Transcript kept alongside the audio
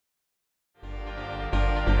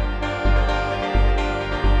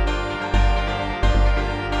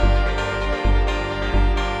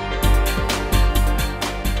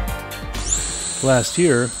Last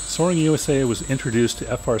year, Soaring USA was introduced to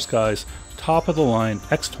FrSky's top-of-the-line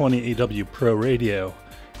X20 AW Pro radio,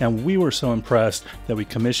 and we were so impressed that we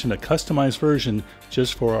commissioned a customized version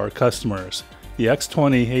just for our customers, the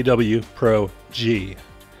X20 AW Pro G.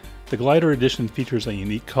 The glider edition features a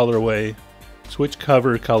unique colorway, switch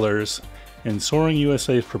cover colors, and Soaring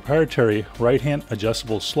USA's proprietary right-hand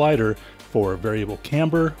adjustable slider for variable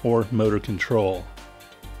camber or motor control.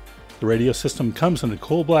 The radio system comes in a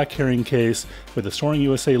cool black carrying case with the Soaring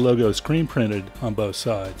USA logo screen printed on both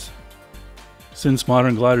sides. Since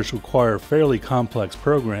modern gliders require fairly complex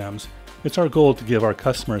programs, it's our goal to give our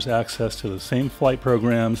customers access to the same flight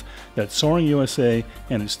programs that Soaring USA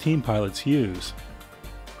and its team pilots use.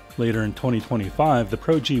 Later in 2025, the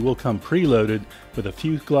Pro G will come preloaded with a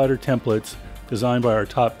few glider templates designed by our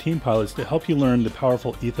top team pilots to help you learn the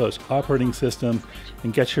powerful Ethos operating system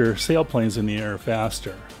and get your sailplanes in the air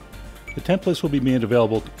faster. The templates will be made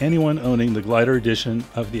available to anyone owning the glider edition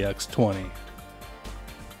of the X20.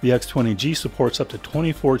 The X20G supports up to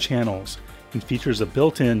 24 channels and features a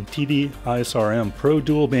built-in TD-ISRM Pro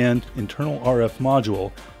dual-band internal RF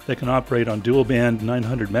module that can operate on dual-band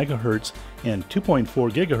 900 MHz and 2.4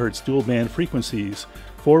 GHz dual-band frequencies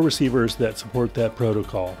for receivers that support that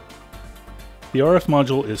protocol. The RF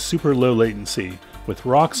module is super low latency with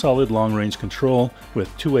rock-solid long-range control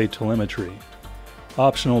with two-way telemetry.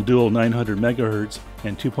 Optional dual 900 MHz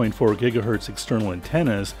and 2.4 GHz external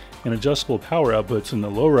antennas and adjustable power outputs in the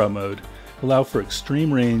low rot mode allow for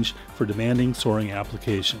extreme range for demanding soaring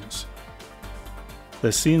applications. The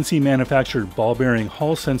CNC manufactured ball bearing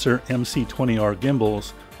Hall sensor MC20R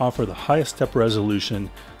gimbals offer the highest step resolution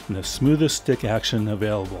and the smoothest stick action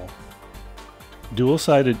available.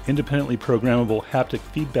 Dual-sided independently programmable haptic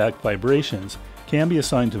feedback vibrations can be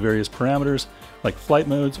assigned to various parameters like flight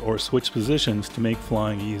modes or switch positions to make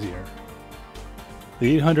flying easier.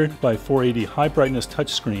 The 800 by 480 high brightness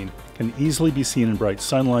touchscreen can easily be seen in bright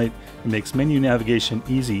sunlight and makes menu navigation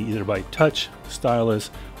easy either by touch, stylus,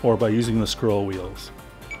 or by using the scroll wheels.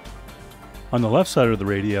 On the left side of the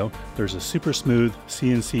radio, there's a super smooth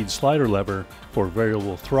CNC'd slider lever for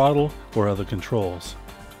variable throttle or other controls.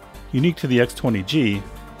 Unique to the X20G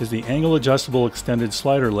is the angle adjustable extended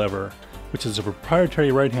slider lever, which is a proprietary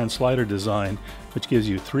right-hand slider design which gives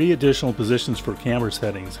you 3 additional positions for camber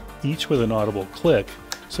settings, each with an audible click,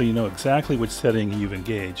 so you know exactly which setting you've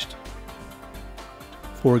engaged.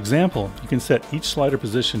 For example, you can set each slider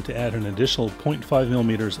position to add an additional 0.5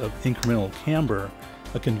 mm of incremental camber,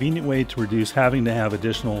 a convenient way to reduce having to have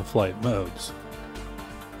additional flight modes.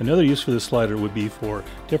 Another use for this slider would be for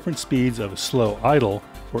different speeds of slow idle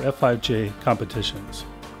for F5J competitions.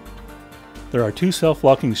 There are 2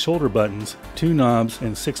 self-locking shoulder buttons, 2 knobs,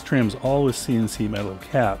 and 6 trims, all with CNC metal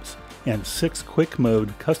caps, and 6 quick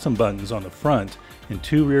mode custom buttons on the front and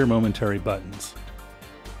 2 rear momentary buttons.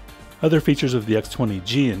 Other features of the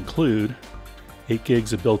X20G include 8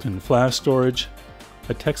 gigs of built-in flash storage,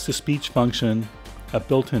 a text-to-speech function, a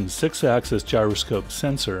built-in 6-axis gyroscope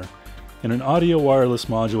sensor, and an audio wireless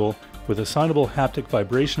module with assignable haptic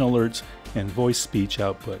vibration alerts and voice-speech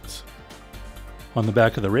outputs. On the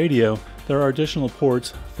back of the radio, there are additional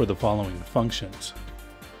ports for the following functions.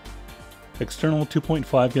 External 2.5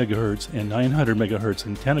 GHz and 900 MHz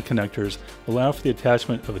antenna connectors allow for the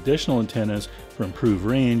attachment of additional antennas for improved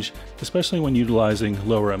range, especially when utilizing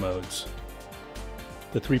lower modes.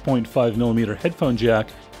 The 3.5 mm headphone jack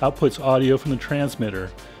outputs audio from the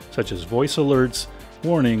transmitter, such as voice alerts,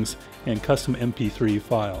 warnings, and custom MP3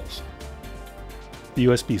 files. The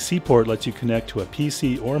USB-C port lets you connect to a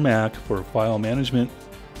PC or Mac for file management,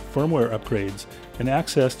 firmware upgrades, and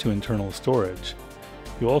access to internal storage.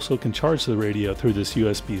 You also can charge the radio through this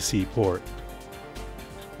USB-C port.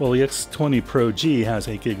 While the X20 Pro G has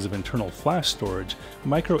 8 gigs of internal flash storage, a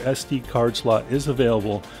micro SD card slot is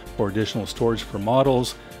available for additional storage for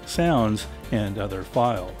models, sounds, and other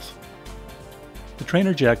files. The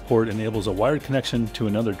trainer jack port enables a wired connection to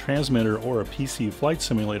another transmitter or a PC flight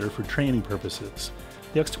simulator for training purposes.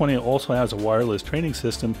 The X20 also has a wireless training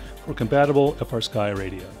system for compatible FrSky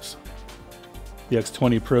radios. The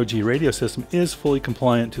X20 Pro G radio system is fully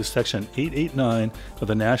compliant to Section 889 of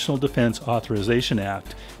the National Defense Authorization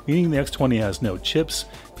Act, meaning the X20 has no chips,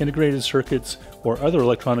 integrated circuits, or other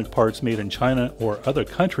electronic parts made in China or other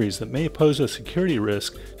countries that may pose a security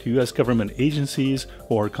risk to U.S. government agencies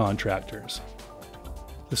or contractors.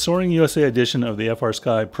 The Soaring USA edition of the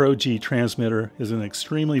FrSky Pro G transmitter is an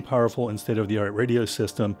extremely powerful and state-of-the-art radio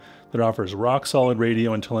system that offers rock-solid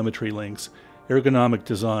radio and telemetry links, ergonomic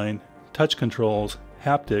design, touch controls,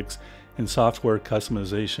 haptics, and software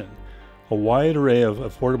customization. A wide array of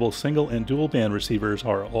affordable single and dual band receivers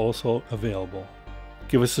are also available.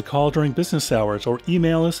 Give us a call during business hours or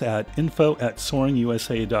email us at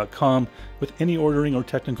info@SoaringUSA.com with any ordering or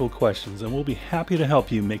technical questions, and we'll be happy to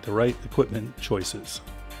help you make the right equipment choices.